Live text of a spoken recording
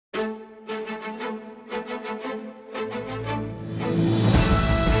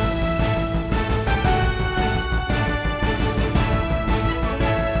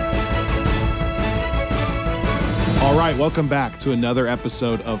right, welcome back to another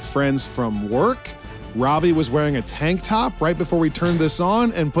episode of Friends from Work. Robby was wearing a tank top right before we turned this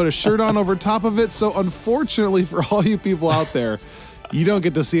on and put a shirt on over top of it. So unfortunately for all you people out there, you don't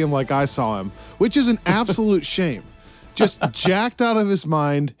get to see him like I saw him, which is an absolute shame. Just jacked out of his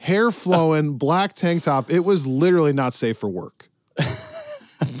mind, hair flowing, black tank top. It was literally not safe for work.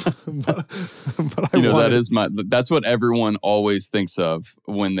 but that's what everyone always thinks of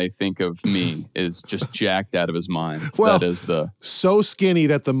when they think of me, is just jacked out of his mind. Well, that is so skinny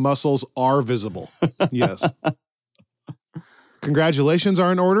that the muscles are visible. Yes. Congratulations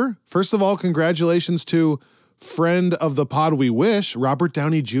are in order. First of all, congratulations to friend of the pod we wish, Robert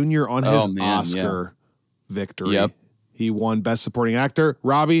Downey Jr. on his Oscar victory. Yep. He won Best Supporting Actor.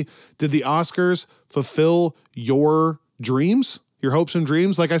 Robby, did the Oscars fulfill your dreams? Your hopes and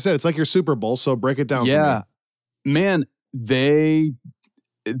dreams? Like I said, it's like your Super Bowl, so break it down for me. Man, they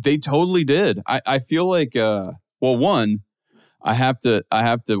totally did. I feel like, one, I have to,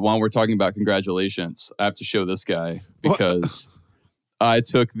 while we're talking about congratulations, I have to show this guy because I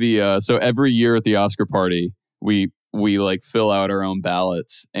took so every year at the Oscar party, we like fill out our own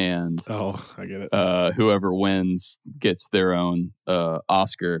ballots and I get it. Whoever wins gets their own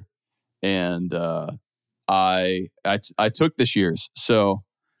Oscar. And I took this year's. So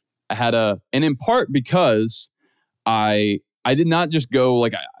I had and in part because I did not just go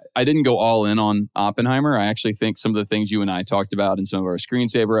I didn't go all in on Oppenheimer. I actually think some of the things you and I talked about in some of our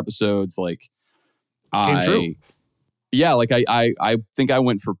screensaver episodes, came true. Yeah, I think I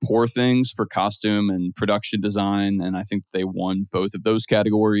went for Poor Things for costume and production design, and I think they won both of those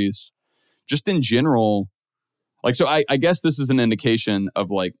categories. Just in general, so I guess this is an indication of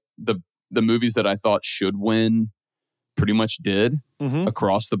the movies that I thought should win pretty much did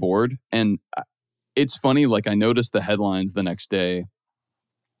across the board. And it's funny, I noticed the headlines the next day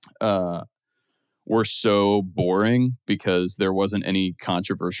were so boring because there wasn't any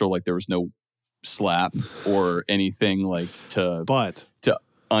controversial, there was no slap or anything to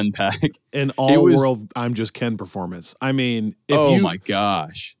unpack. An all-world I'm Just Ken performance. I mean, my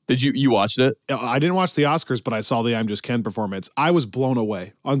gosh. Did you watched it? I didn't watch the Oscars, but I saw the I'm Just Ken performance. I was blown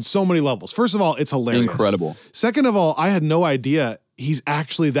away on so many levels. First of all, it's hilarious. Incredible. Second of all, I had no idea he's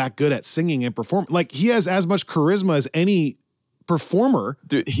actually that good at singing and performing. He has as much charisma as any performer.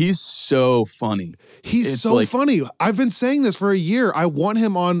 Dude, he's so funny. He's so funny. I've been saying this for a year. I want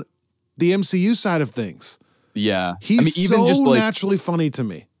him on the MCU side of things. Yeah. He's even just naturally funny to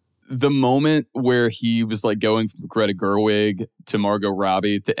me. The moment where he was going from Greta Gerwig to Margot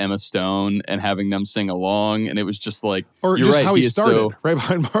Robbie to Emma Stone and having them sing along, and it was just or just right, how he started right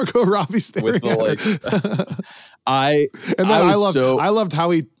behind Margot Robbie staring with at her. I loved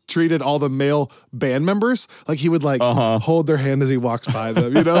how he treated all the male band members. He would hold their hand as he walks by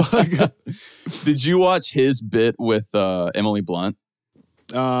them, you know? Did you watch his bit with Emily Blunt?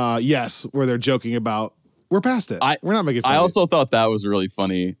 Yes, where they're joking about, we're past it. We're not making fun. I also thought that was really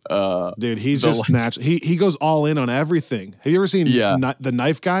funny. Dude, he's just natural. He goes all in on everything. Have you ever seen The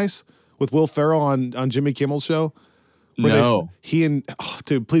Knife Guys with Will Ferrell on Jimmy Kimmel's show? No.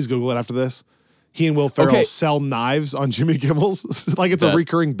 Dude, please Google it after this. He and Will Ferrell sell knives on Jimmy Kimmel's. It's a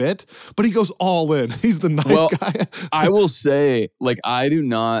recurring bit, but he goes all in. He's the knife guy. I will say, I do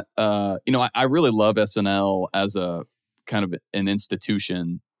not, I really love SNL as a kind of an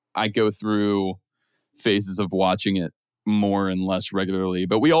institution. I go through phases of watching it more and less regularly,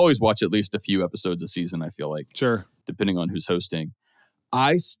 but we always watch at least a few episodes a season, I feel like. Sure. Depending on who's hosting.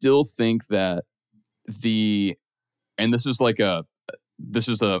 I still think that and this is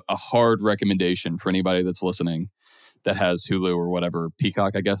a hard recommendation for anybody that's listening that has Hulu or whatever.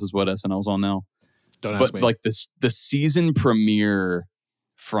 Peacock, I guess, is what SNL's on now. Don't ask me. But the season premiere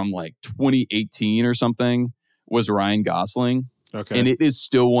from 2018 or something was Ryan Gosling. Okay. And it is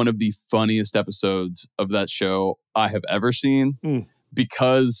still one of the funniest episodes of that show I have ever seen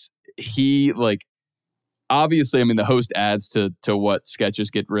because he obviously, the host adds to what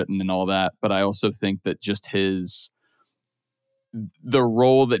sketches get written and all that. But I also think that just the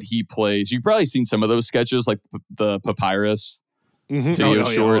role that he plays, you've probably seen some of those sketches, the Papyrus video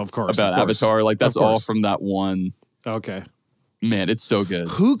short about Avatar. That's all from that one. Okay. Man, it's so good.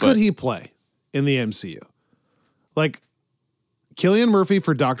 Who could he play in the MCU? Cillian Murphy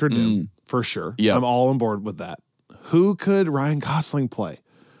for Dr. Doom, for sure. Yep. I'm all on board with that. Who could Ryan Gosling play?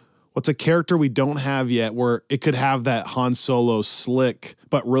 What's a character we don't have yet where it could have that Han Solo slick,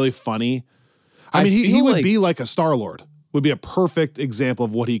 but really funny? He would be like a Star-Lord. Would be a perfect example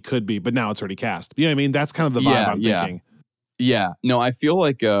of what he could be, but now it's already cast. You know what I mean? That's kind of the vibe I'm thinking. Yeah. No, I feel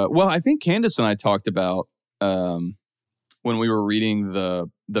I think Candace and I talked about when we were reading the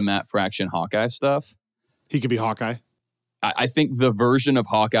Matt Fraction Hawkeye stuff. He could be Hawkeye. I think the version of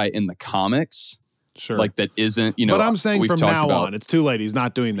Hawkeye in the comics, Sure. like that isn't, But I'm saying from now on, it's too late. He's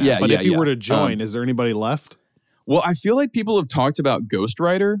not doing that. But if he were to join, is there anybody left? Well, I feel like people have talked about Ghost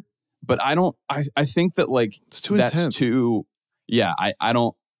Rider, but I think that like it's too intense. I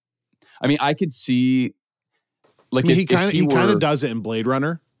don't. I mean, I could see like he kind of does it in Blade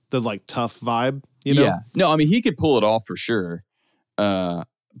Runner, the like tough vibe, you know? Yeah. No, I mean he could pull it off for sure.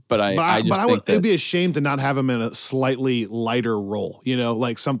 But I just think it'd be a shame to not have him in a slightly lighter role, you know,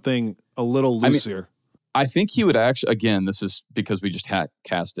 like something a little looser. I think he would actually, again, this is because we just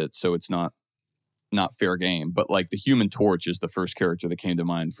cast it, so it's not fair game, but like the Human Torch is the first character that came to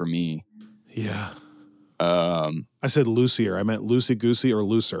mind for me. Yeah. I said loosier. I meant loosey-goosey or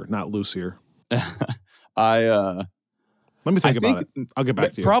looser, not loosier. Let me think about it. I'll get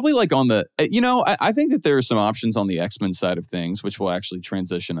back to you. Probably like on the, I think that there are some options on the X-Men side of things, which will actually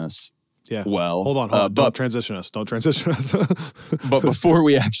transition us. Yeah. Well, hold on. Don't transition us. Don't transition us. But before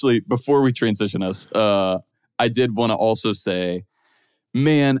we transition us, I did want to also say,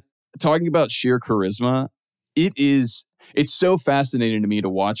 man, talking about sheer charisma, it's so fascinating to me to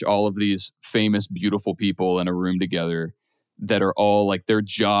watch all of these famous, beautiful people in a room together that are all like their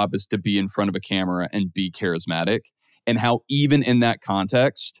job is to be in front of a camera and be charismatic. And how even in that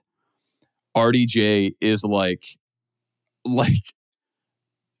context, RDJ is like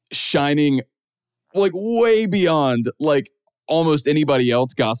shining like way beyond like almost anybody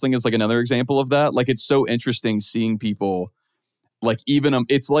else. Gosling is like another example of that. Like it's so interesting seeing people like even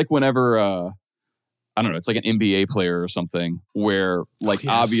it's like whenever I don't know, it's like an NBA player or something where like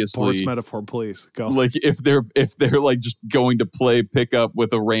obviously sports metaphor, please go. Like if they're like just going to play pickup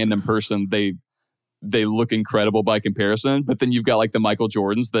with a random person, they look incredible by comparison, but then you've got like the Michael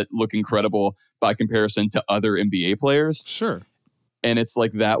Jordans that look incredible by comparison to other NBA players. Sure. And it's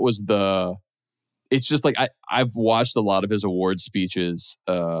like it's just like I've watched a lot of his award speeches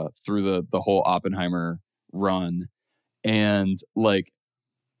through the whole Oppenheimer run. And like,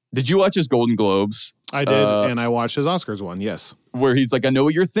 did you watch his Golden Globes? I did, and I watched his Oscars one, yes. Where he's like, I know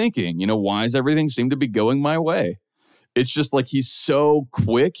what you're thinking. You know, why does everything seem to be going my way? It's just like he's so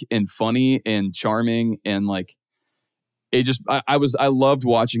quick and funny and charming and like it just I loved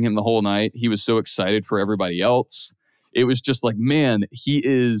watching him the whole night. He was so excited for everybody else. It was just like, man, he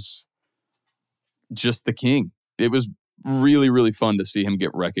is just the king. It was really, really fun to see him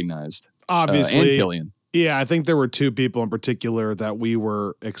get recognized. Obviously. And Killian. Yeah, I think there were two people in particular that we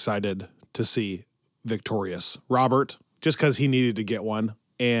were excited to see victorious. Robert, just because he needed to get one.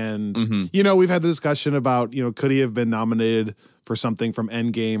 And, you know, we've had the discussion about, you know, could he have been nominated for something from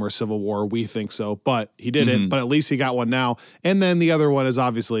Endgame or Civil War? We think so, but he didn't. But at least he got one now. And then the other one is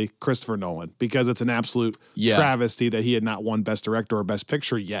obviously Christopher Nolan, because it's an absolute travesty that he had not won Best Director or Best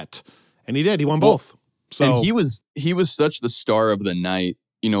Picture yet. And he did. He won both. So and he was such the star of the night.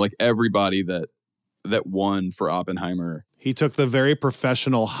 You know, like everybody that won for Oppenheimer. He took the very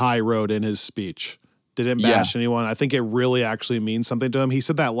professional high road in his speech. Didn't bash anyone. I think it really actually means something to him. He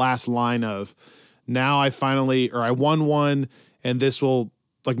said that last line of, now I won one, and this will,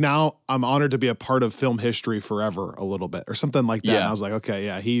 like, now I'm honored to be a part of film history forever a little bit, or something like that. And I was like, okay,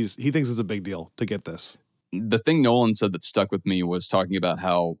 yeah, he thinks it's a big deal to get this. The thing Nolan said that stuck with me was talking about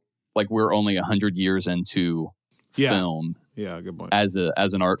how, like, we're only 100 years into film. Yeah, good point. As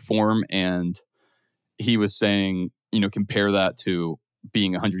an art form. And he was saying, you know, compare that to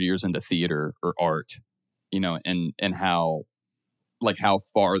being 100 years into theater or art, you know, and how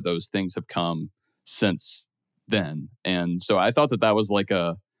far those things have come since then. And so I thought that was like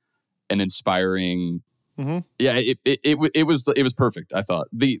an inspiring, it was perfect. I thought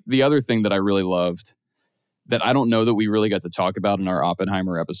the other thing that I really loved that I don't know that we really got to talk about in our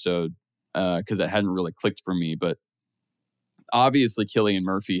Oppenheimer episode, cause it hadn't really clicked for me, but obviously Cillian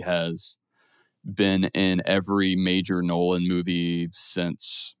Murphy has been in every major Nolan movie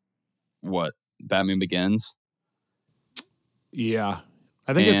since Batman Begins? Yeah.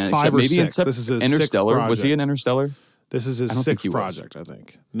 I think it's 5 or 6. This is his Interstellar. 6th project. Was he in Interstellar? This is his 6th project, I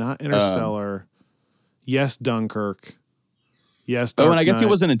think. Not Interstellar. Yes, Dunkirk. Yes, Dark and I guess Knight, he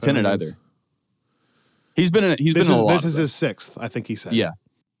wasn't in Tenet either. He's been in a lot. This is his 6th, I think he said. Yeah.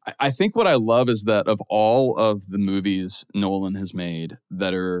 I think what I love is that of all of the movies Nolan has made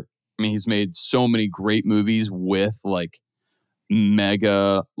he's made so many great movies with like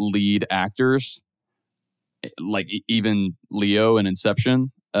mega lead actors, like even Leo in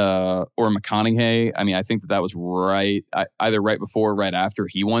Inception, or McConaughey. I mean, I think that was either right before or right after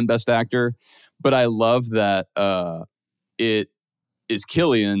he won Best Actor. But I love that it is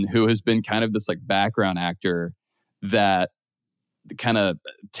Cillian, who has been kind of this like background actor that kind of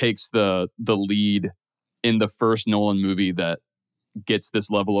takes the lead in the first Nolan movie that gets this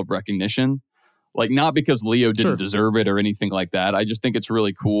level of recognition. Like, not because Leo didn't deserve it or anything like that. I just think it's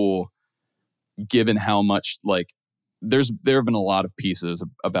really cool given how much, like, there have been a lot of pieces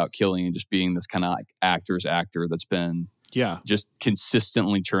about Cillian just being this kind of like actor's actor that's been just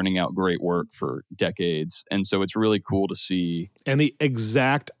consistently churning out great work for decades. And so it's really cool to see. And the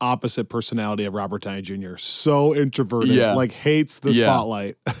exact opposite personality of Robert Downey Jr. So introverted, like hates the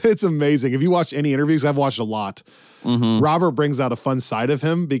spotlight. It's amazing. If you watch any interviews, I've watched a lot. Robert brings out a fun side of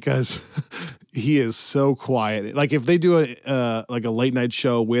him because he is so quiet. Like if they do a late night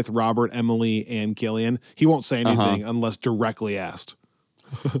show with Robert, Emily, and Cillian, he won't say anything unless directly asked.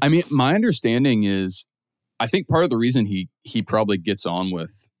 I mean, my understanding is, I think part of the reason he probably gets on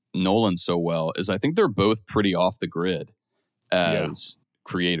with Nolan so well is I think they're both pretty off the grid as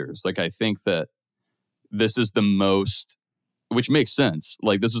creators. Like I think that this is the most, which makes sense.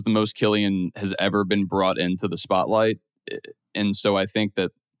 Like this is the most Cillian has ever been brought into the spotlight. And so I think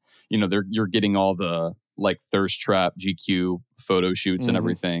that, you know, you're getting all the like thirst trap GQ photo shoots and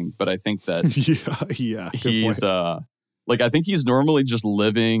everything. But I think that he's like, I think he's normally just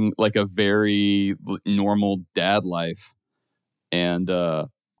living like a very normal dad life. And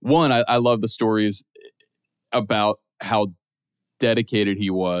one, I love the stories about how dedicated he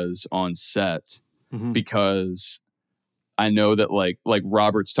was on set because I know that like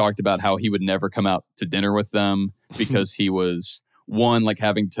Robert's talked about how he would never come out to dinner with them because he was one, like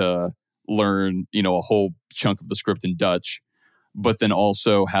having to learn, you know, a whole chunk of the script in Dutch, but then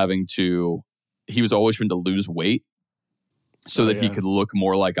also he was always trying to lose weight so that he could look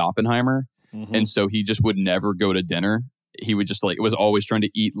more like Oppenheimer. And so he just would never go to dinner. He would just was always trying to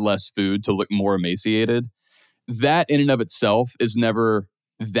eat less food to look more emaciated. That in and of itself is never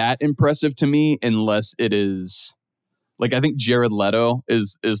that impressive to me unless it is like, I think Jared Leto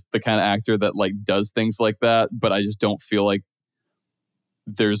is the kind of actor that like does things like that, but I just don't feel like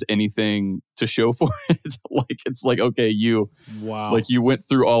there's anything to show for it. It's like, okay, you went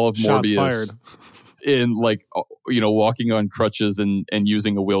through all of Morbius. Shots fired. In like, you know, walking on crutches and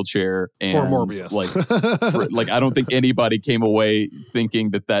using a wheelchair and for Morbius. Like I don't think anybody came away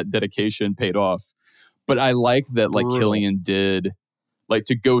thinking that dedication paid off. But I like that like Cillian did, like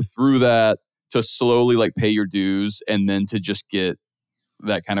to go through that, to slowly like pay your dues and then to just get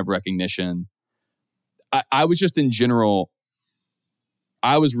that kind of recognition. I was just in general,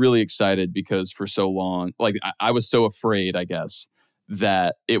 I was really excited because for so long, like I was so afraid, I guess,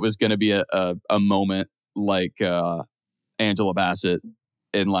 that it was going to be a moment like Angela Bassett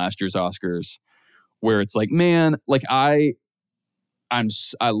in last year's Oscars, where it's like, man, like I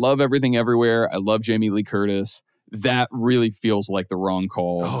love Everything Everywhere. I love Jamie Lee Curtis. That really feels like the wrong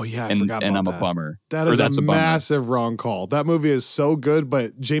call. Oh yeah, I forgot about and I'm that. a bummer. That's a massive wrong call. That movie is so good,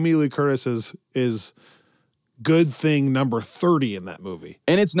 but Jamie Lee Curtis is good thing number 30 in that movie.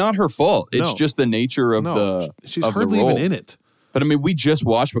 And it's not her fault. It's just the nature of she's hardly even in it. But I mean, we just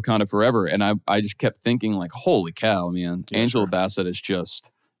watched Wakanda Forever, and I just kept thinking, like, holy cow, man, Angela Bassett is just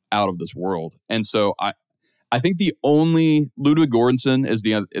out of this world. And so I think the only Ludwig Göransson is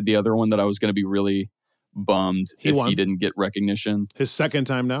the other one that I was going to be really bummed if he didn't get recognition. His second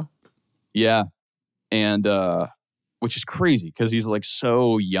time now? Yeah. And which is crazy because he's like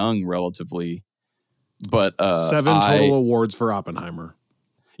so young relatively. But 7 total awards for Oppenheimer.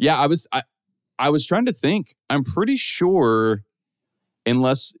 Yeah, I was trying to think. I'm pretty sure,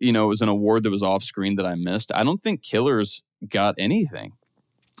 unless, you know, it was an award that was off screen that I missed, I don't think Killers got anything.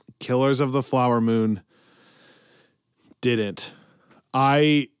 Killers of the Flower Moon didn't.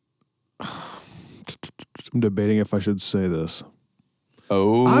 I'm debating if I should say this.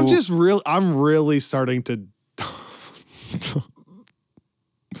 Oh. I'm really starting to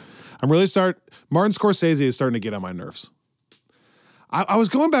Martin Scorsese is starting to get on my nerves. I was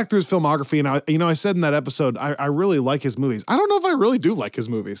going back through his filmography, and I said in that episode, I really like his movies. I don't know if I really do like his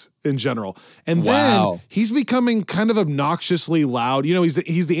movies in general. And then he's becoming kind of obnoxiously loud. You know,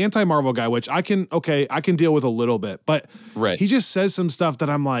 he's the anti-Marvel guy, which I can deal with a little bit, but he just says some stuff that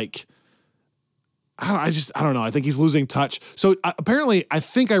I'm like, I don't know. I think he's losing touch. So apparently, I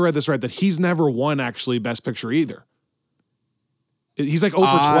think I read this right, that he's never won actually Best Picture either. He's like over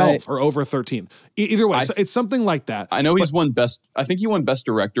 12 or over 13. Either way, it's something like that. I know he's won best. I think he won Best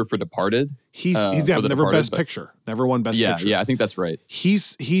Director for Departed. He's never Departed, Best Picture. Never won Best Picture. Yeah, I think that's right. He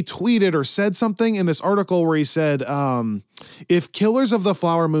tweeted or said something in this article where he said, if Killers of the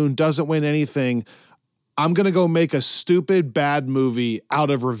Flower Moon doesn't win anything, I'm going to go make a stupid bad movie out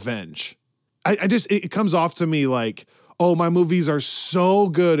of revenge. It comes off to me like, oh, my movies are so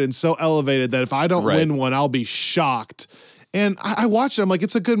good and so elevated that if I don't win one, I'll be shocked. And I watched it. I'm like,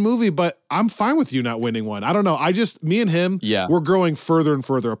 it's a good movie, but I'm fine with you not winning one. I don't know. Me and him, we're growing further and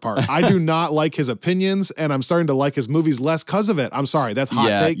further apart. I do not like his opinions, and I'm starting to like his movies less because of it. I'm sorry, that's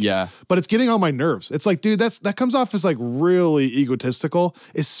hot take. Yeah. But it's getting on my nerves. It's like, dude, that comes off as like really egotistical,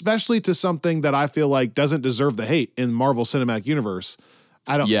 especially to something that I feel like doesn't deserve the hate in Marvel Cinematic Universe.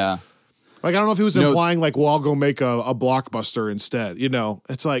 Yeah. Like, I don't know if he was implying like, well, I'll go make a blockbuster instead. You know,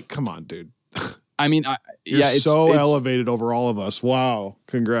 it's like, come on, dude. I mean, it's elevated over all of us. Wow.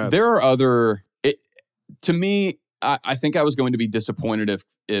 Congrats. There are other, to me, I think I was going to be disappointed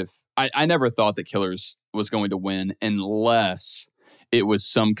if I never thought that Killers was going to win unless it was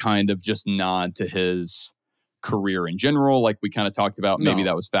some kind of just nod to his career in general. Like we kind of talked about, maybe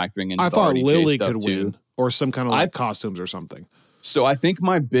that was factoring into I the thought RDJ Lily stuff could too. win, or some kind of like costumes or something. So I think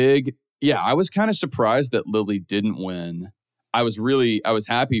I was kind of surprised that Lily didn't win. I was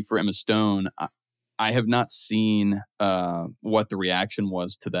happy for Emma Stone. I have not seen what the reaction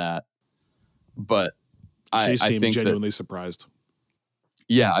was to that, but she seemed think genuinely surprised.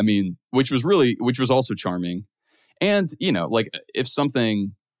 Yeah, I mean, which was also charming, and you know, like if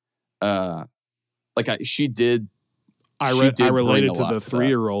something, she did. I related to the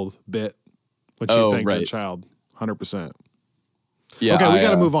 3-year-old bit when she thanked her child. 100%. Yeah. Okay, we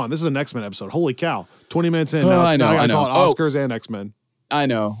got to move on. This is an X-Men episode. Holy cow! 20 minutes in. Now I gotta call it Oscars and X-Men. I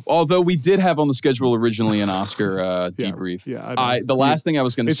know. Although we did have on the schedule originally an Oscar debrief. The last thing I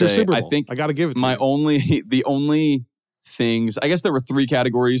was going to say, I think I got to give it to the only things, I guess there were 3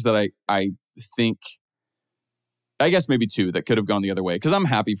 categories that I think, I guess maybe 2 that could have gone the other way. Because I'm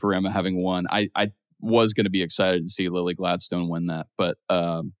happy for Emma having won. I was going to be excited to see Lily Gladstone win that. But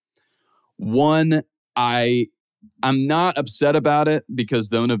one, I'm not upset about it because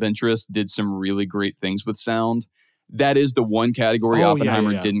Zone of Interest did some really great things with sound. That is the one category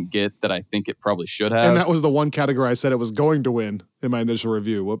Oppenheimer didn't get that I think it probably should have. And that was the one category I said it was going to win in my initial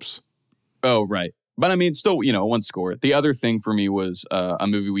review. Whoops. Oh, right. But I mean, still, one score. The other thing for me was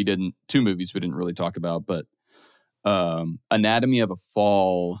two movies we didn't really talk about, but Anatomy of a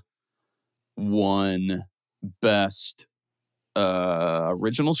Fall won Best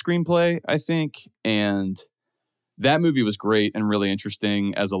Original Screenplay, I think. And that movie was great and really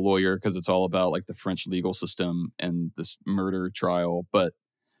interesting as a lawyer because it's all about like the French legal system and this murder trial. But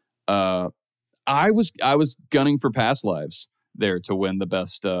I was gunning for Past Lives there to win the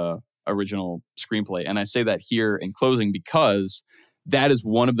best original screenplay. And I say that here in closing because that is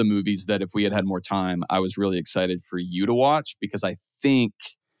one of the movies that if we had more time, I was really excited for you to watch because I think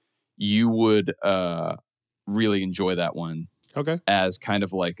you would really enjoy that one. Okay. As kind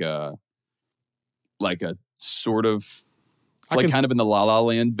of like a sort of kind of in the La La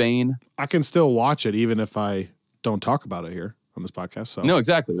Land vein. I can still watch it even if I don't talk about it here on this podcast. So no,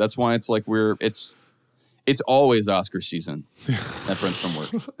 exactly. That's why it's like it's always Oscar season at Friends from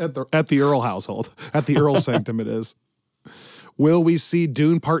Work. at the Earle household. At the Earle sanctum it is. Will we see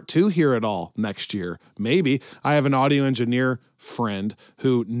Dune Part 2 here at all next year? Maybe. I have an audio engineer friend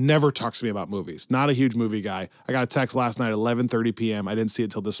who never talks to me about movies. Not a huge movie guy. I got a text last night at 11:30 p.m. I didn't see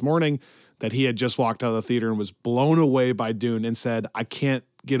it till this morning that he had just walked out of the theater and was blown away by Dune and said, I can't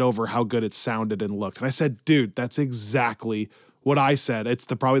get over how good it sounded and looked. And I said, dude, that's exactly what I said. It's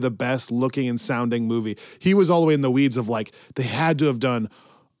probably the best looking and sounding movie. He was all the way in the weeds of like, they had to have done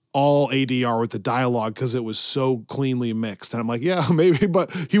all ADR with the dialogue because it was so cleanly mixed. And I'm like, yeah, maybe,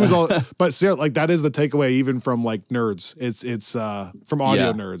 but he was all, but still, like that is the takeaway even from like nerds. It's from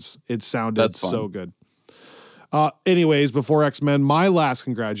audio nerds. It sounded so good. Anyways, before X-Men, my last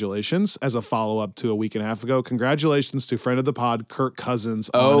congratulations as a follow-up to a week and a half ago. Congratulations to friend of the pod, Kirk Cousins,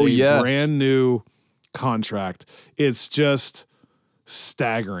 on a brand new contract. It's just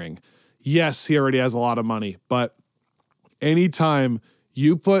staggering. Yes, he already has a lot of money, but anytime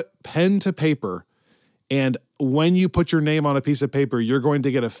you put pen to paper, and when you put your name on a piece of paper, you're going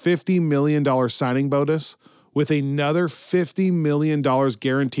to get a $50 million signing bonus with another $50 million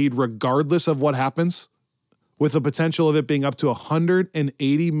guaranteed regardless of what happens, with the potential of it being up to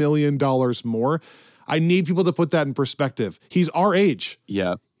 $180 million more. I need people to put that in perspective. He's our age.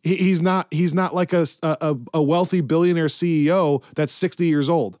 Yeah. He's not like a wealthy billionaire CEO that's 60 years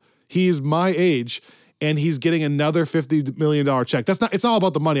old. He's my age, and he's getting another $50 million check. It's not all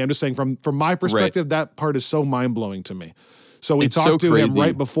about the money. I'm just saying from my perspective, that part is so mind-blowing to me. So we talked to him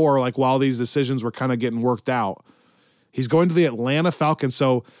right before, like while these decisions were kind of getting worked out. He's going to the Atlanta Falcons.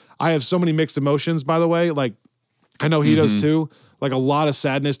 So I have so many mixed emotions, by the way. Like, I know he does too. Like a lot of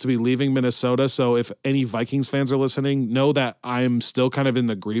sadness to be leaving Minnesota. So if any Vikings fans are listening, know that I'm still kind of in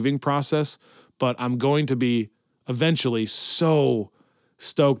the grieving process, but I'm going to be eventually so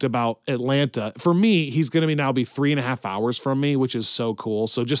stoked about Atlanta. For me, he's going to now be 3.5 hours from me, which is so cool.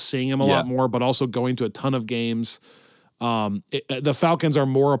 So just seeing him a lot more, but also going to a ton of games. The Falcons are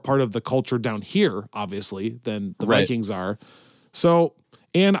more a part of the culture down here, obviously, than the Vikings are. So,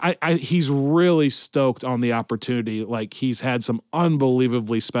 and he's really stoked on the opportunity. Like, he's had some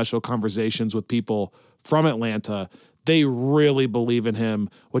unbelievably special conversations with people from Atlanta. They really believe in him,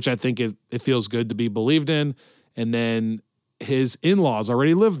 which I think it feels good to be believed in. And then his in-laws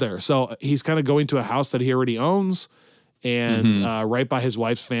already live there. So he's kind of going to a house that he already owns and right by his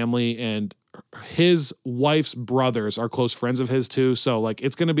wife's family, and his wife's brothers are close friends of his too. So like,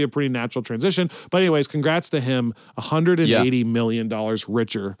 it's going to be a pretty natural transition. But anyways, congrats to him. $180 million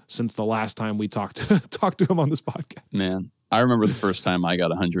richer since the last time we talked to him on this podcast. Man, I remember the first time I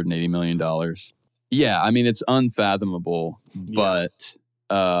got $180 million. Yeah, I mean, it's unfathomable, but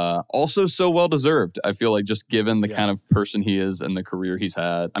also so well-deserved. I feel like, just given the kind of person he is and the career he's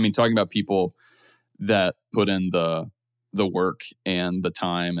had. I mean, talking about people that put in the work and the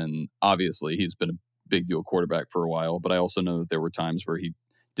time, and obviously he's been a big deal quarterback for a while, but I also know that there were times where he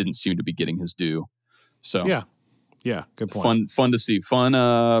didn't seem to be getting his due. So yeah, good point. Fun to see.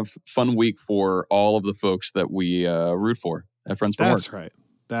 Fun week for all of the folks that we root for at Friends from Work.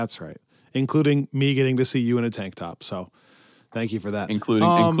 That's right. Including me getting to see you in a tank top. So thank you for that.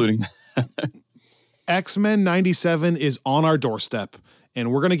 Including X-Men 97 is on our doorstep,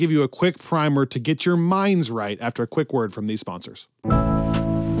 and we're going to give you a quick primer to get your minds right after a quick word from these sponsors.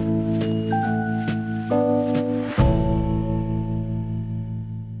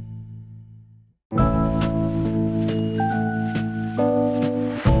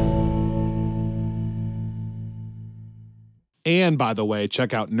 And by the way,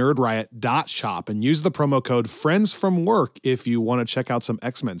 check out NerdRiot.shop and use the promo code FriendsFromWork if you want to check out some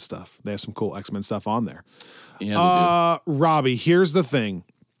X-Men stuff. They have some cool X-Men stuff on there. Yeah, Robby, here's the thing.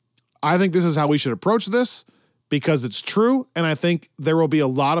 I think this is how we should approach this because it's true, and I think there will be a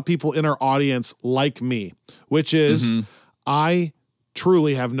lot of people in our audience like me, which is I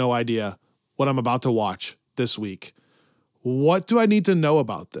truly have no idea what I'm about to watch this week. What do I need to know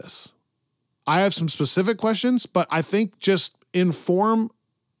about this? I have some specific questions, but I think just inform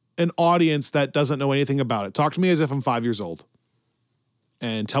an audience that doesn't know anything about it. Talk to me as if I'm 5 years old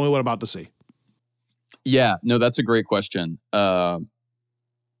and tell me what I'm about to see. Yeah, no, that's a great question. So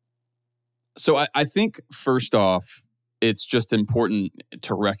I think first off, it's just important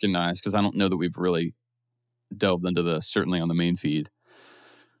to recognize, because I don't know that we've really delved into this, certainly on the main feed,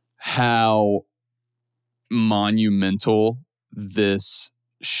 how monumental this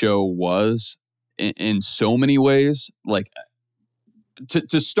show was in so many ways. Like,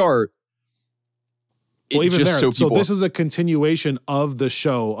 to start, well, even there, so this is a continuation of the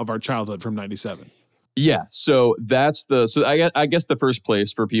show of our childhood from 97. Yeah, so I guess the first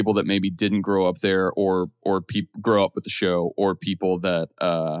place for people that maybe didn't grow up there, or grow up with the show, or people that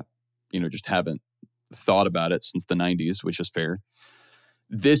just haven't thought about it since the 90s, which is fair.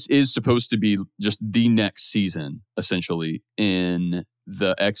 This is supposed to be just the next season, essentially, in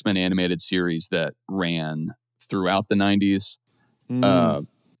the X-Men animated series that ran throughout the 90s.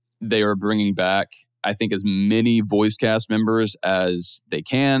 They are bringing back, I think, as many voice cast members as they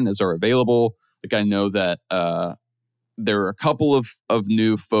can, as are available. Like, I know that there are a couple of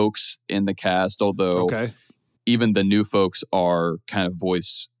new folks in the cast, although even the new folks are kind of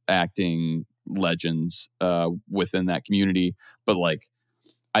voice acting legends within that community. But like,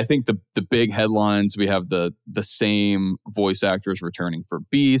 I think the big headlines, we have the same voice actors returning for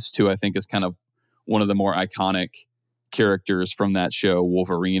Beast, who I think is kind of one of the more iconic characters from that show.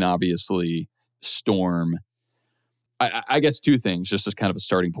 Wolverine, obviously, Storm. I guess two things, just as kind of a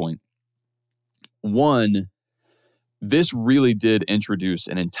starting point. One, this really did introduce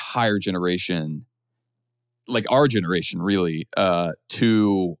an entire generation, like our generation, really,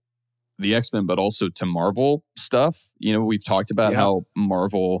 to the X-Men, but also to Marvel stuff. You know, we've talked about how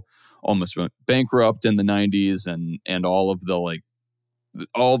Marvel almost went bankrupt in the 90s and all of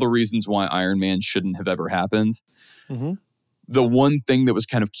all the reasons why Iron Man shouldn't have ever happened. Mm-hmm. The one thing that was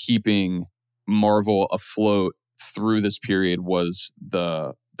kind of keeping Marvel afloat through this period was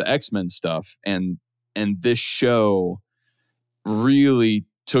the X-Men stuff. And this show really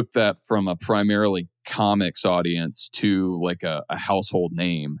took that from a primarily comics audience to like a household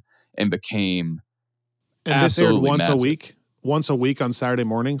name, and became this aired once massive. Once a week on Saturday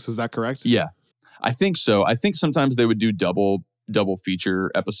mornings. Is that correct? Yeah, I think so. I think sometimes they would do double feature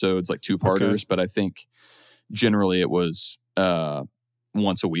episodes, like two-parters, but I think generally it was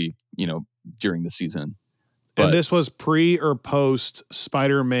once a week, during the season. But, and this was pre or post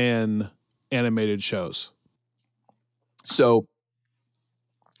Spider-Man animated shows? So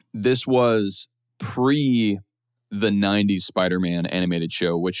this was pre the 90s Spider-Man animated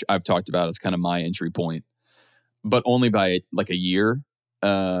show, which I've talked about as kind of my entry point, but only by like a year.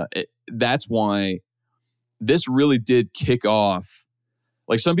 That's why this really did kick off.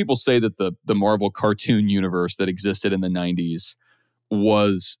 Like, some people say that the Marvel cartoon universe that existed in the 90s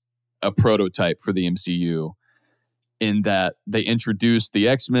was a prototype for the MCU, in that they introduced the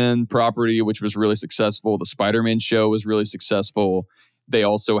X-Men property, which was really successful. The Spider-Man show was really successful. They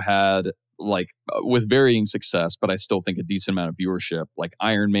also had, like, with varying success, but I still think a decent amount of viewership, like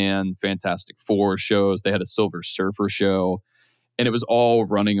Iron Man, Fantastic Four shows. They had a Silver Surfer show, and it was all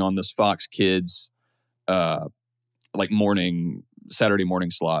running on this Fox Kids, like Saturday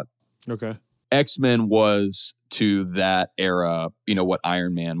morning slot. Okay. X-Men was to that era, what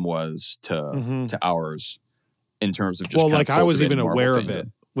Iron Man was to ours, in terms of just like I was even Marvel aware fandom. of it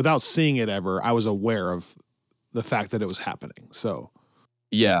without seeing it ever. I was aware of the fact that it was happening. So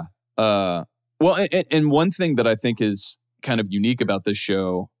yeah. Well, and one thing that I think is kind of unique about this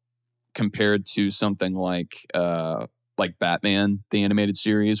show compared to something like Batman, the animated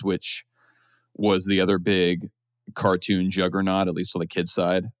series, which was the other big cartoon juggernaut, at least on the kids'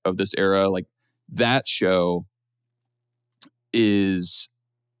 side of this era, like, that show is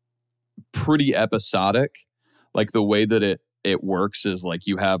pretty episodic. Like, the way that it works is, like,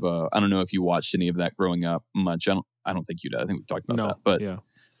 you have I don't know if you watched any of that growing up much. I don't think you did. I think we talked about that. But yeah.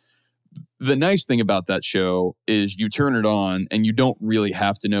 The nice thing about that show is you turn it on and you don't really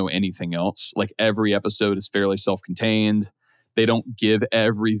have to know anything else. Like, every episode is fairly self-contained. They don't give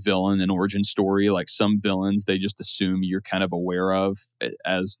every villain an origin story. Like, some villains, they just assume you're kind of aware of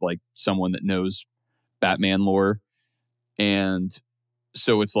as, like, someone that knows Batman lore. And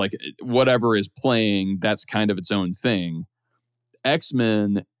so it's like, whatever is playing, that's kind of its own thing.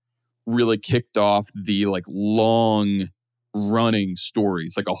 X-Men really kicked off the, like, long running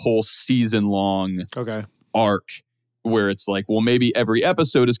stories, like a whole season long arc, where it's like, well, maybe every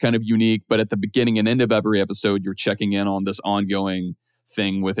episode is kind of unique, but at the beginning and end of every episode, you're checking in on this ongoing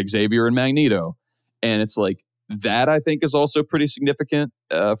thing with Xavier and Magneto. And it's like, that I think is also pretty significant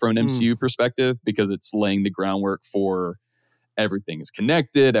from an MCU perspective, because it's laying the groundwork for everything is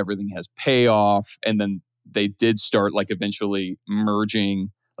connected, everything has payoff. And then they did start, like, eventually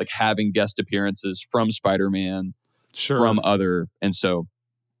merging, like, having guest appearances from Spider-Man, from other. And so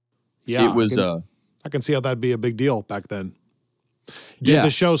it was I can see how that'd be a big deal back then. Did the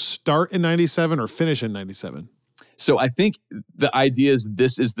show start in 97 or finish in 97? So I think the idea is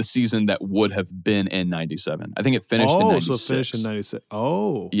this is the season that would have been in 97. I think it finished in 96. So it finished in 96.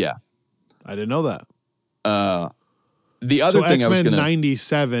 Oh. Yeah. I didn't know that. The other thing X-Men I was going to...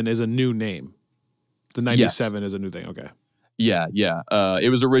 97 is a new name. The 97 is a new thing. Okay. Yeah. It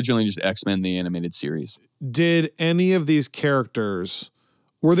was originally just X-Men, the animated series. Did any of these characters,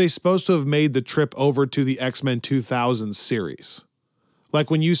 were they supposed to have made the trip over to the X-Men 2000 series? Like,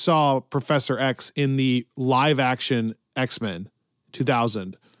 when you saw Professor X in the live action X-Men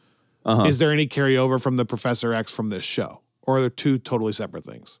 2000, is there any carryover from the Professor X from this show? Or are they two totally separate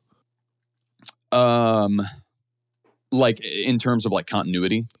things? Like, in terms of, like,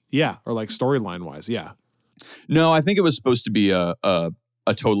 continuity? Yeah, or like storyline wise, yeah. No, I think it was supposed to be a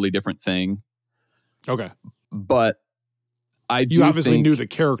totally different thing. Okay. But you obviously knew the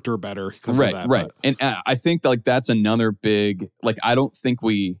character better because of that. Right. And I think, like, that's another big, like, I think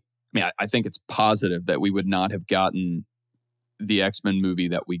it's positive that we would not have gotten the X-Men movie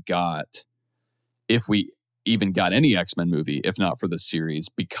that we got, if we even got any X-Men movie, if not for this series,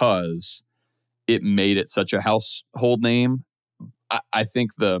 because it made it such a household name. I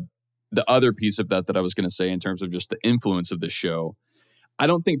think the other piece of that I was going to say, in terms of just the influence of this show, I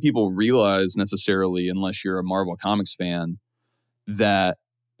don't think people realize necessarily, unless you're a Marvel Comics fan, that,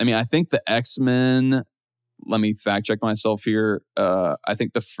 I think the X-Men, let me fact check myself here. I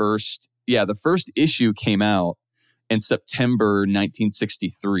think the first issue came out in September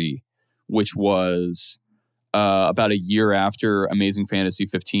 1963, which was about a year after Amazing Fantasy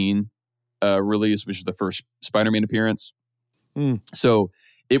 15 release, which was the first Spider-Man appearance. So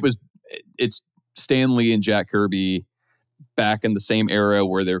it's Stan Lee and Jack Kirby back in the same era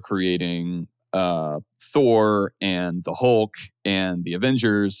where they're creating Thor and the Hulk and the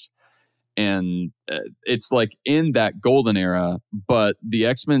Avengers. And it's like in that golden era, but the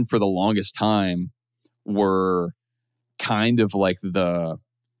X-Men for the longest time were kind of like the,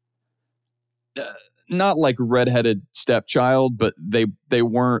 not like redheaded stepchild, but they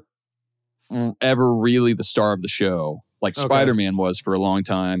weren't ever really the star of the show. Like Spider-Man was for a long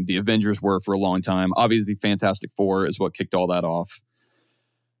time. The Avengers were for a long time. Obviously, Fantastic Four is what kicked all that off.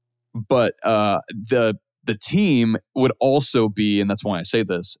 But the the team would also be, and that's why I say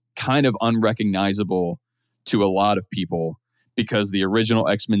this, kind of unrecognizable to a lot of people because the original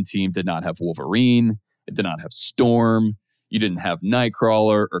X-Men team did not have Wolverine. It did not have Storm. You didn't have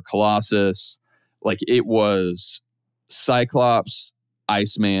Nightcrawler or Colossus. Like, it was Cyclops,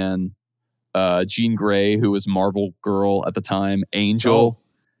 Iceman, Jean Grey, who was Marvel Girl at the time, Angel,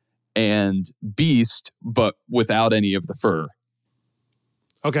 and Beast, but without any of the fur.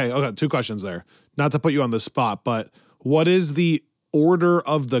 Okay, 2 questions there. Not to put you on the spot, but what is the order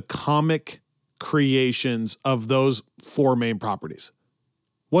of the comic creations of those 4 main properties?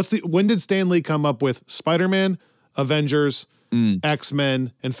 When did Stan Lee come up with Spider-Man, Avengers,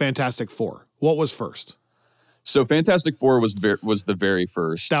 X-Men, and Fantastic Four? What was first? So Fantastic Four was the very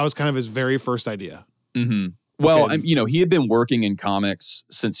first. That was kind of his very first idea. Mm-hmm. Well, he had been working in comics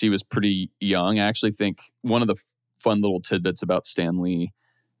since he was pretty young. I actually think one of the fun little tidbits about Stan Lee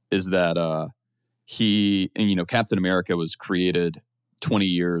is that Captain America was created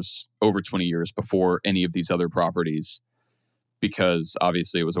over 20 years before any of these other properties, because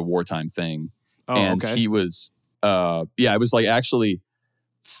obviously it was a wartime thing. He was, it was like actually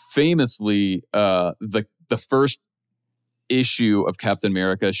famously the first issue of Captain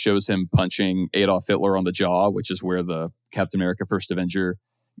America shows him punching Adolf Hitler on the jaw, which is where the Captain America First Avenger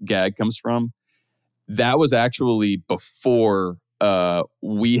gag comes from. That was actually before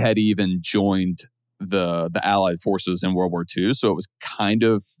we had even joined the Allied forces in World War II. So it was kind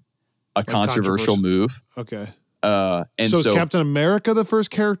of a controversial move. Okay. So is Captain America the first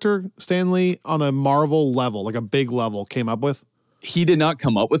character Stan Lee on a Marvel level, like a big level, came up with? He did not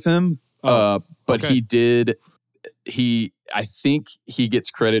come up with him, but he did. I think he gets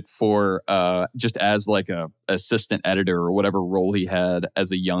credit for just as like a assistant editor or whatever role he had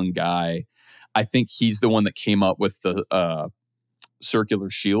as a young guy. I think he's the one that came up with the circular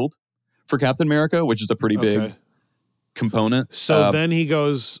shield for Captain America, which is a pretty big component. So then he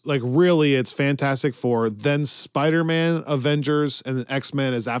goes, like, really, it's Fantastic Four, then Spider-Man, Avengers, and then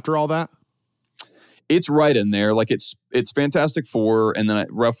X-Men is after all that? It's right in there. Like, it's Fantastic Four, and then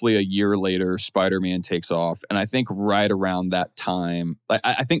roughly a year later, Spider-Man takes off. And I think right around that time, like,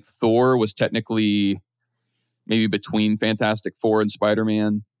 I think Thor was technically maybe between Fantastic Four and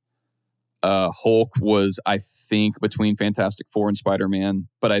Spider-Man. Hulk was, I think, between Fantastic Four and Spider-Man.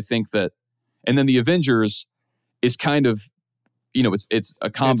 But I think that, and then the Avengers is kind of, it's a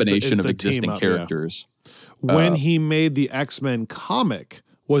combination of existing characters. Yeah. When he made the X-Men comic,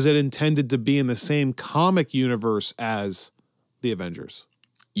 was it intended to be in the same comic universe as the Avengers?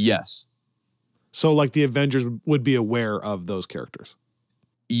 Yes. So, like, the Avengers would be aware of those characters?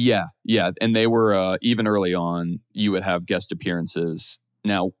 Yeah. And they were, even early on, you would have guest appearances.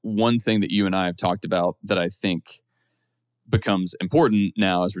 Now, one thing that you and I have talked about that I think becomes important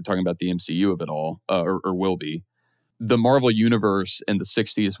now as we're talking about the MCU of it all, or will be, the Marvel Universe in the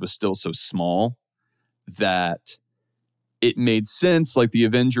 60s was still so small that it made sense. Like, the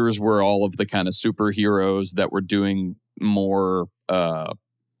Avengers were all of the kind of superheroes that were doing more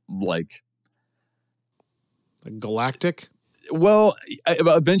like galactic? Well,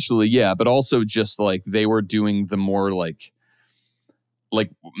 eventually, yeah, but also just like they were doing the more like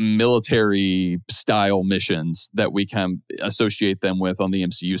military style missions that we can associate them with on the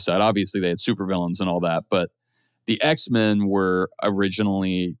MCU side. Obviously, they had supervillains and all that, but the X-Men were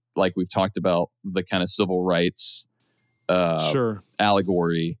originally, like we've talked about, the kind of civil rights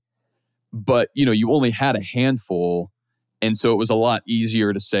allegory. But, you only had a handful. And so it was a lot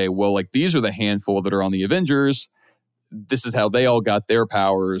easier to say, well, like, these are the handful that are on the Avengers. This is how they all got their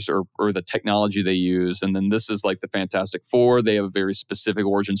powers or the technology they use. And then this is like the Fantastic Four. They have a very specific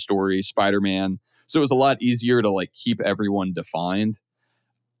origin story, Spider-Man. So it was a lot easier to like keep everyone defined.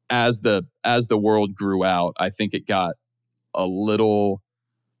 As the world grew out, I think it got a little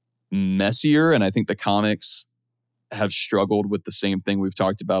messier. And I think the comics have struggled with the same thing we've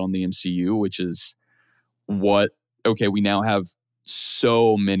talked about on the MCU, which is we now have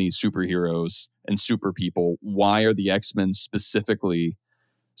so many superheroes and super people. Why are the X-Men specifically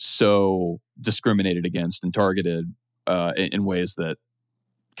so discriminated against and targeted in ways that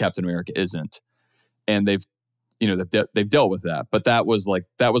Captain America isn't? And they've dealt with that, but that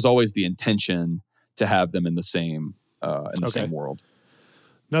was always the intention, to have them in the same same world.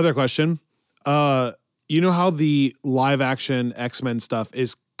 Another question. You know how the live action X-Men stuff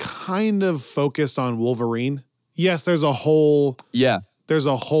is kind of focused on Wolverine? Yes, there's a whole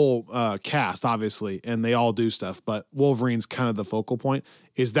cast, obviously, and they all do stuff, but Wolverine's kind of the focal point.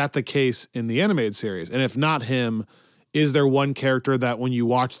 Is that the case in the animated series? And if not him, is there one character that when you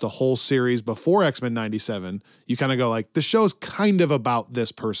watch the whole series before X-Men 97, you kind of go like, the show's kind of about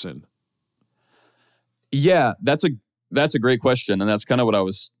this person? Yeah, that's a great question, and that's kind of what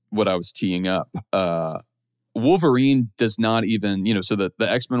I was teeing up. Wolverine does not even, so the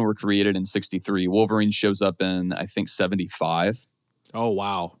X-Men were created in 63. Wolverine shows up in, I think, 75. Oh,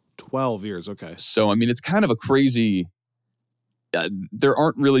 wow. 12 years. Okay. So, I mean, it's kind of a crazy, there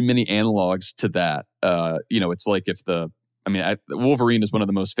aren't really many analogs to that. It's like if Wolverine is one of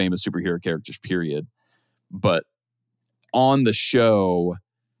the most famous superhero characters, period. But on the show,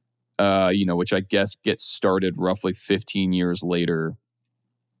 which I guess gets started roughly 15 years later,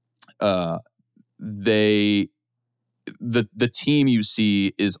 the team you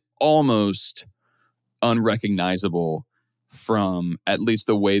see is almost unrecognizable from at least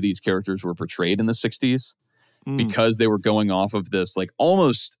the way these characters were portrayed in the 60s, because they were going off of this like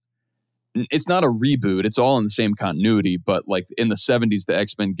almost, it's not a reboot, it's all in the same continuity, but like in the 70s the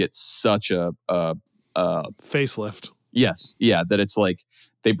X-Men get such a facelift. Yes, yeah, that it's like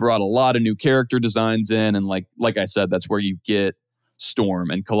they brought a lot of new character designs in, and like I said, that's where you get Storm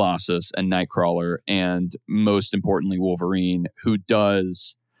and Colossus and Nightcrawler, and most importantly Wolverine, who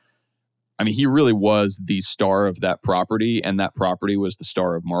does, I mean, he really was the star of that property, and that property was the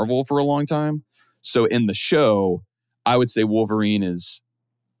star of Marvel for a long time. So in the show, I would say Wolverine is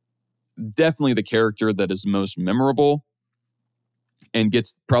definitely the character that is most memorable and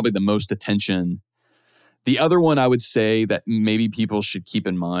gets probably the most attention. The other one I would say that maybe people should keep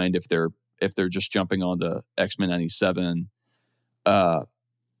in mind if they're just jumping onto X-Men 97,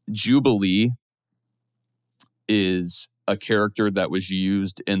 Jubilee is a character that was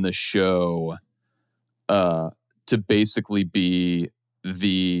used in the show to basically be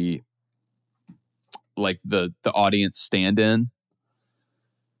the audience stand-in,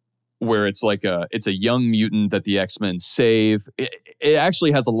 where it's like it's a young mutant that the X-Men save. It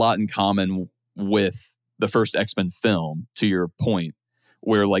actually has a lot in common with the first X-Men film, to your point,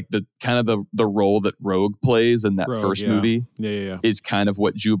 where like the kind of the role that Rogue plays in that first movie is kind of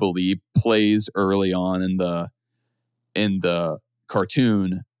what Jubilee plays early on in the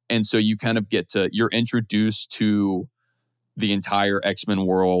cartoon. And so you kind of you're introduced to the entire X-Men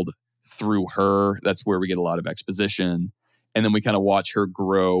world through her. That's where we get a lot of exposition. And then we kind of watch her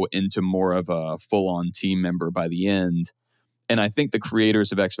grow into more of a full-on team member by the end. And I think the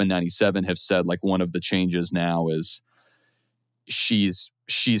creators of X-Men 97 have said like one of the changes now is she's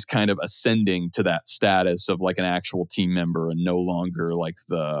kind of ascending to that status of like an actual team member and no longer like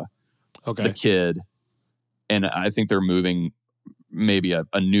the kid. And I think they're moving maybe a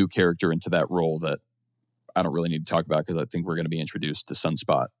new character into that role that I don't really need to talk about, because I think we're going to be introduced to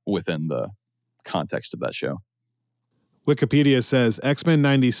Sunspot within the context of that show. Wikipedia says X-Men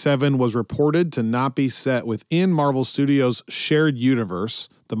 97 was reported to not be set within Marvel Studios' shared universe,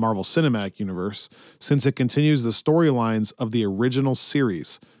 the Marvel Cinematic Universe, since it continues the storylines of the original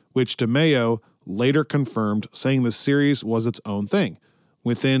series, which DeMeo later confirmed, saying the series was its own thing.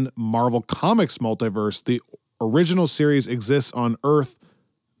 Within Marvel Comics multiverse, the original series exists on Earth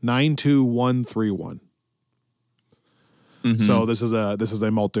 92131. So this is a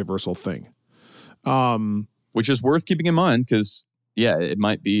multiversal thing. Which is worth keeping in mind, because, it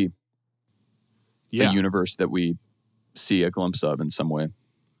might be a universe that we see a glimpse of in some way.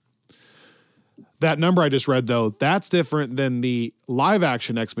 That number I just read, though, that's different than the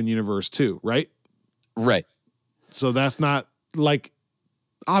live-action X-Men universe, too, right? Right. So that's not, like,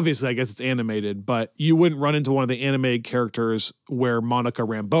 obviously, I guess it's animated, but you wouldn't run into one of the animated characters where Monica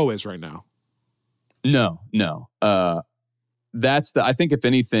Rambeau is right now. No. I think if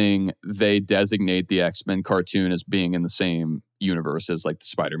anything, they designate the X-Men cartoon as being in the same universe as like the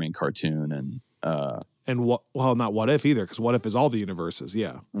Spider-Man cartoon not What If either, because What If is all the universes.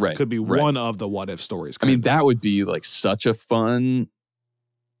 Yeah. Right. Could be one of the What If stories. I mean, that would be like such a fun,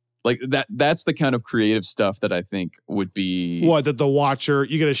 like that's the kind of creative stuff that I think would be. What, that the Watcher,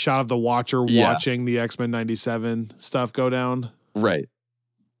 you get a shot of the Watcher watching the X-Men 97 stuff go down. Right.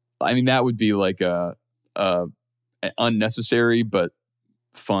 I mean, that would be like a unnecessary but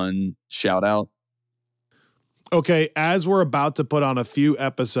fun shout out. Okay, as we're about to put on a few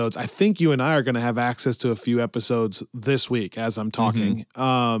episodes, I think you and I are going to have access to a few episodes this week as I'm talking.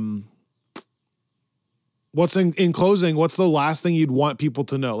 What's in closing, what's the last thing you'd want people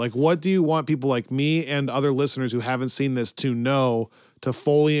to know? Like, what do you want people like me and other listeners who haven't seen this to know to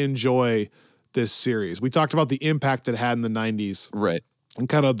fully enjoy this series? We talked about the impact it had in the 90s. Right. And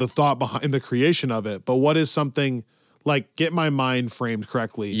kind of the thought behind the creation of it. But what is something, like, get my mind framed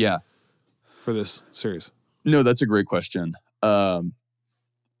correctly for this series? No, that's a great question. I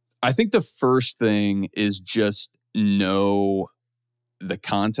think the first thing is just know the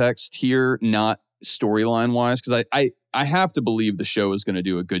context here, not storyline wise, because I have to believe the show is going to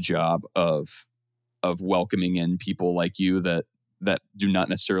do a good job of of welcoming in people like you that do not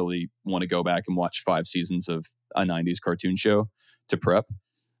necessarily want to go back and watch 5 seasons of a 90s cartoon show to prep.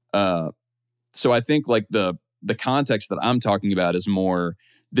 So I think like the context that I'm talking about is more,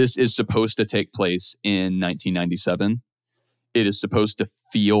 this is supposed to take place in 1997. It is supposed to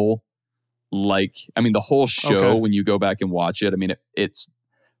feel like, I mean, the whole show, when you go back and watch it, I mean, it's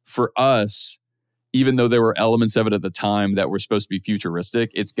for us, even though there were elements of it at the time that were supposed to be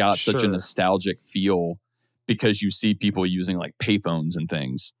futuristic, it's got such a nostalgic feel because you see people using like payphones and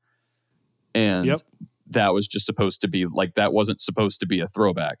things. And that was just supposed to be like, that wasn't supposed to be a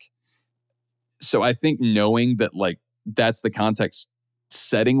throwback. So I think knowing that like that's the context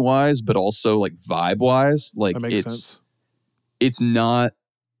setting wise, but also like vibe wise, like that makes sense.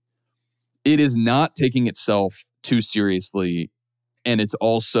 It is not taking itself too seriously. And it's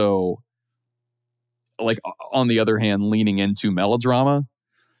also like, on the other hand, leaning into melodrama.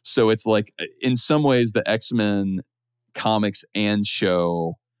 So it's like, in some ways, the X-Men comics and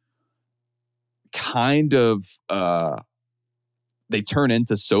show kind of, they turn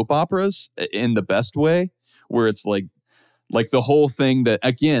into soap operas in the best way, where it's like the whole thing that,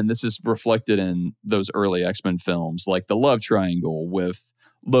 again, this is reflected in those early X-Men films, like the love triangle with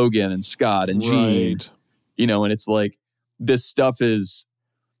Logan and Scott and Jean, you know, and it's like, this stuff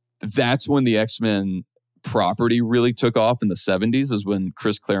that's when the X-Men property really took off in the 70s, is when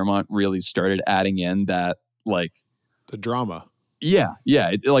Chris Claremont really started adding in that, like, the drama. Yeah.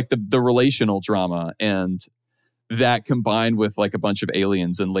 Like the relational drama, and that combined with like a bunch of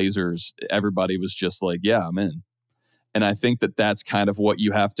aliens and lasers, everybody was just like, yeah, I'm in. And I think that that's kind of what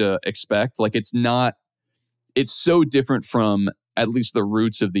you have to expect. Like, it's so different from at least the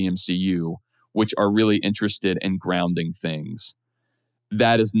roots of the MCU, which are really interested in grounding things.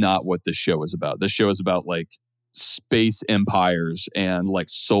 That is not what this show is about. This show is about like space empires and like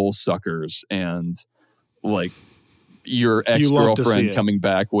soul suckers and like your ex-girlfriend coming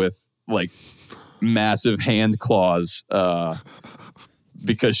back with like massive hand claws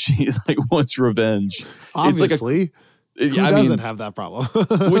because she's like wants revenge. Obviously. It's like who doesn't have that problem?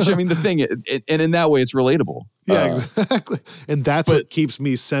 Which, I mean, the thing, and in that way, it's relatable. Yeah, exactly. And that's what keeps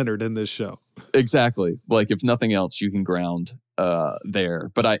me centered in this show. Exactly. Like, if nothing else, you can ground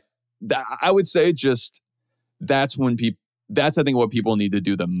there. But I would say just that's when I think what people need to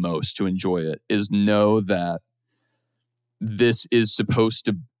do the most to enjoy it, is know that this is supposed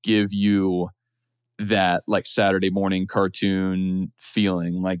to give you that like Saturday morning cartoon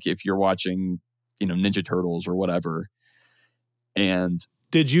feeling, like if you're watching, you know, Ninja Turtles or whatever. And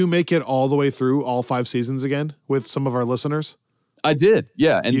did you make it all the way through all 5 seasons again with some of our listeners? I did.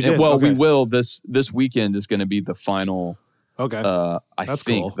 Yeah. And we will. This weekend is going to be the final. Okay. I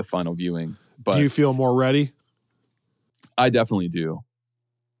think cool. The final viewing. But do you feel more ready? I definitely do.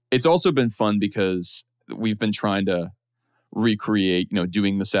 It's also been fun because we've been trying to recreate, you know,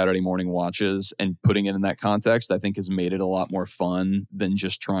 doing the Saturday morning watches and putting it in that context, I think has made it a lot more fun than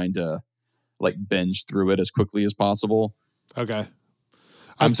just trying to like binge through it as quickly as possible. Okay.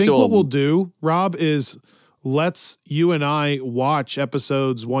 I think what we'll do, Rob, is let's you and I watch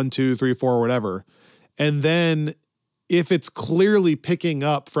episodes 1, 2, 3, 4, whatever. And then if it's clearly picking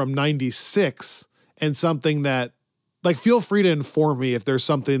up from 96 and something that, like, feel free to inform me if there's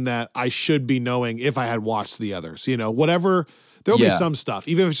something that I should be knowing if I had watched the others, you know, whatever. There'll be some stuff,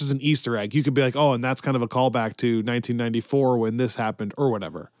 even if it's just an Easter egg. You could be like, oh, and that's kind of a callback to 1994 when this happened or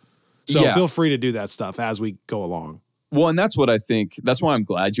whatever. So feel free to do that stuff as we go along. Well, and that's what I think. That's why I'm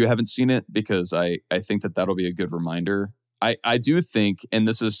glad you haven't seen it, because I think that that'll be a good reminder. I do think, and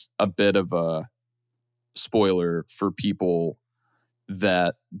this is a bit of a spoiler for people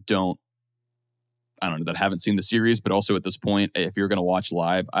that that haven't seen the series, but also at this point, if you're going to watch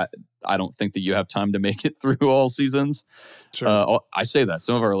live, I don't think that you have time to make it through all seasons. Sure. I say that.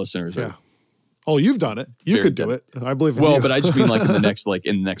 Some of our listeners are. Oh, you've done it. You could do it. I believe in you. Well, but I just mean like in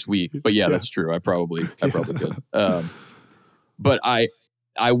the next week. But yeah, that's true. I probably could. But I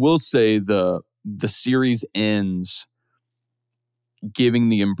will say the series ends giving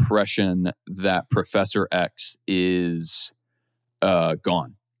the impression that Professor X is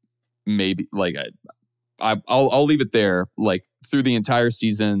gone. Maybe like I'll leave it there. Like, through the entire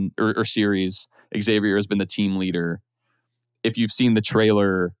season or series, Xavier has been the team leader. If you've seen the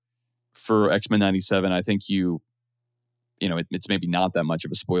trailer for X-Men 97, I think it's maybe not that much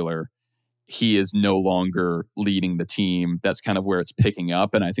of a spoiler. He is no longer leading the team. That's kind of where it's picking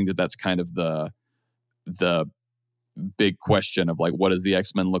up. And I think that that's kind of the big question of like, what does the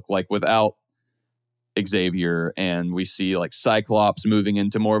X-Men look like without Xavier? And we see like Cyclops moving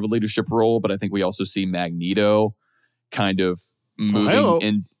into more of a leadership role, but I think we also see Magneto kind of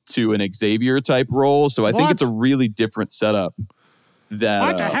moving to an Xavier type role. So I think What? it's a really different setup. That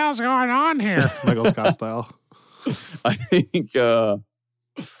What the hell's going on here? Michael Scott style. I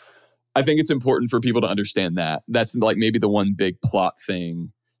think it's important for people to understand that. That's like maybe the one big plot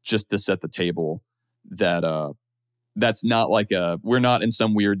thing just to set the table that that's not like we're not in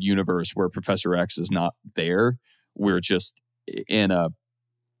some weird universe where Professor X is not there. We're just in a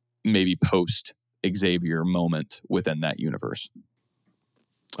maybe post Xavier moment within that universe.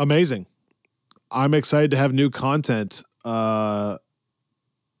 Amazing. I'm excited to have new content.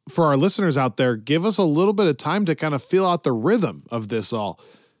 For our listeners out there, give us a little bit of time to kind of feel out the rhythm of this all.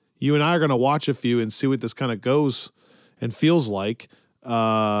 You and I are going to watch a few and see what this kind of goes and feels like.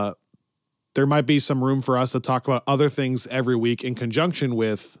 There might be some room for us to talk about other things every week in conjunction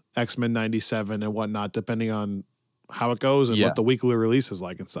with X-Men 97 and whatnot, depending on how it goes and what the weekly release is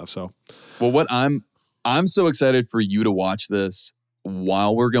like and stuff. So, well, what I'm so excited for you to watch this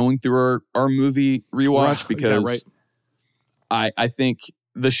while we're going through our movie rewatch, because I think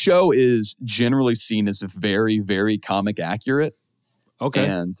the show is generally seen as very, very comic accurate. Okay.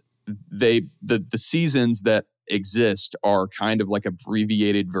 And the seasons that exist are kind of like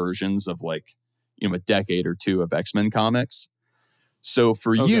abbreviated versions of like, a decade or two of X-Men comics. So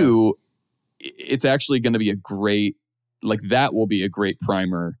for you, it's actually going to be a great, like that will be a great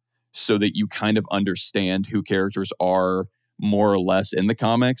primer so that you kind of understand who characters are more or less in the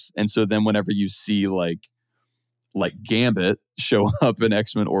comics. And so then whenever you see like Gambit show up in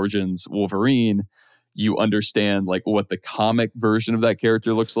X-Men Origins Wolverine, you understand like what the comic version of that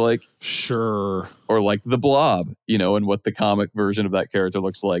character looks like. Sure. Or like the Blob, and what the comic version of that character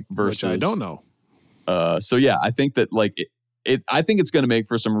looks like versus. Which I don't know. So yeah, I think that like I think it's going to make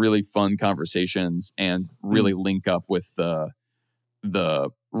for some really fun conversations and really link up with the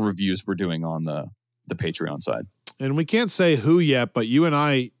reviews we're doing on the Patreon side. And we can't say who yet, but you and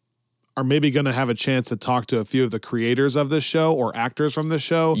I are maybe going to have a chance to talk to a few of the creators of this show or actors from this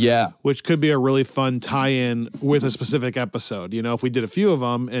show. Yeah. Which could be a really fun tie-in with a specific episode. If we did a few of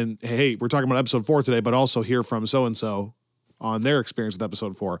them and, hey, we're talking about episode 4 today, but also hear from so-and-so on their experience with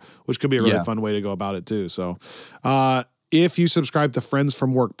episode 4, which could be a really fun way to go about it too. So if you subscribe to Friends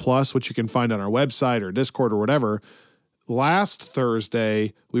from Work Plus, which you can find on our website or Discord or whatever, last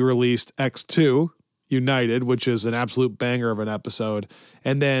Thursday we released X2 United, which is an absolute banger of an episode.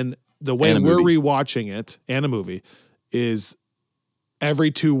 And then the way we're rewatching it, and a movie, is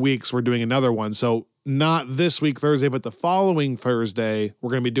every 2 weeks we're doing another one. So not this week Thursday, but the following Thursday, we're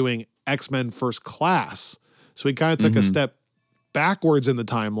going to be doing X-Men First Class. So we kind of took a step backwards in the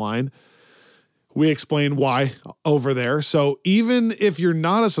timeline. We explained why over there. So even if you're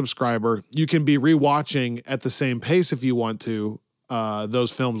not a subscriber, you can be rewatching at the same pace if you want to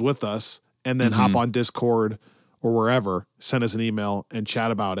those films with us, and then hop on Discord or wherever, send us an email and chat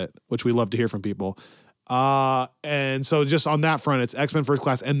about it, which we love to hear from people. And so just on that front, it's X-Men First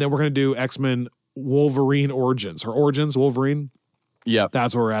Class, and then we're going to do X-Men Wolverine Origins, or Origins Wolverine. Yeah.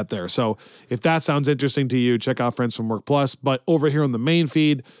 That's where we're at there. So if that sounds interesting to you, check out Friends from Work Plus. But over here on the main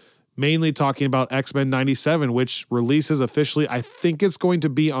feed, mainly talking about X-Men 97, which releases officially, I think it's going to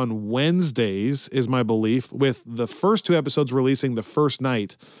be on Wednesdays, is my belief, with the first 2 episodes releasing the first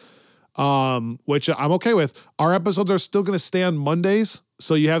night. Which I'm okay with. Our episodes are still going to stay on Mondays,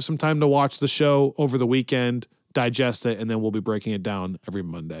 so you have some time to watch the show over the weekend, digest it, and then we'll be breaking it down every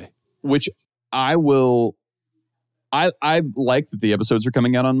Monday. Which I will. I like that the episodes are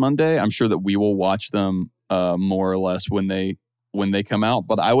coming out on Monday. I'm sure that we will watch them more or less when they come out.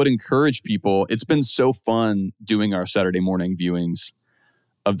 But I would encourage people. It's been so fun doing our Saturday morning viewings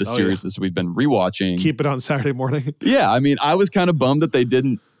of the series as we've been rewatching. Keep it on Saturday morning. Yeah, I mean, I was kind of bummed that they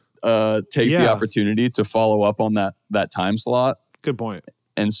didn't take the opportunity to follow up on that time slot. Good point.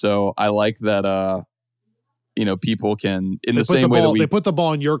 And so I like that people can, in the same way that they put the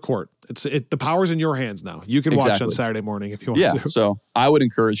ball in your court. The power's in your hands now. You can watch on Saturday morning if you want to. Yeah, so I would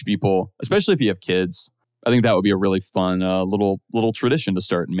encourage people, especially if you have kids, I think that would be a really fun little tradition to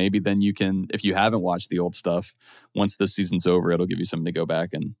start. And maybe then you can, if you haven't watched the old stuff, once this season's over, it'll give you something to go back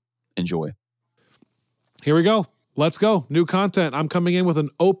and enjoy. Here we go. Let's go. New content. I'm coming in with an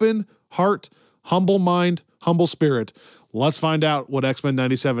open heart, humble mind, humble spirit. Let's find out what X-Men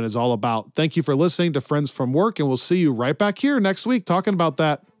 97 is all about. Thank you for listening to Friends from Work, and we'll see you right back here next week talking about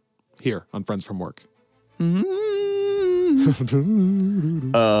that here on Friends from Work.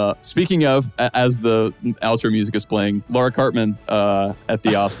 Speaking of, as the outro music is playing, Laura Cartman at the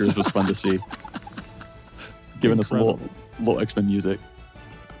Oscars was fun to see. Giving us a little X-Men music.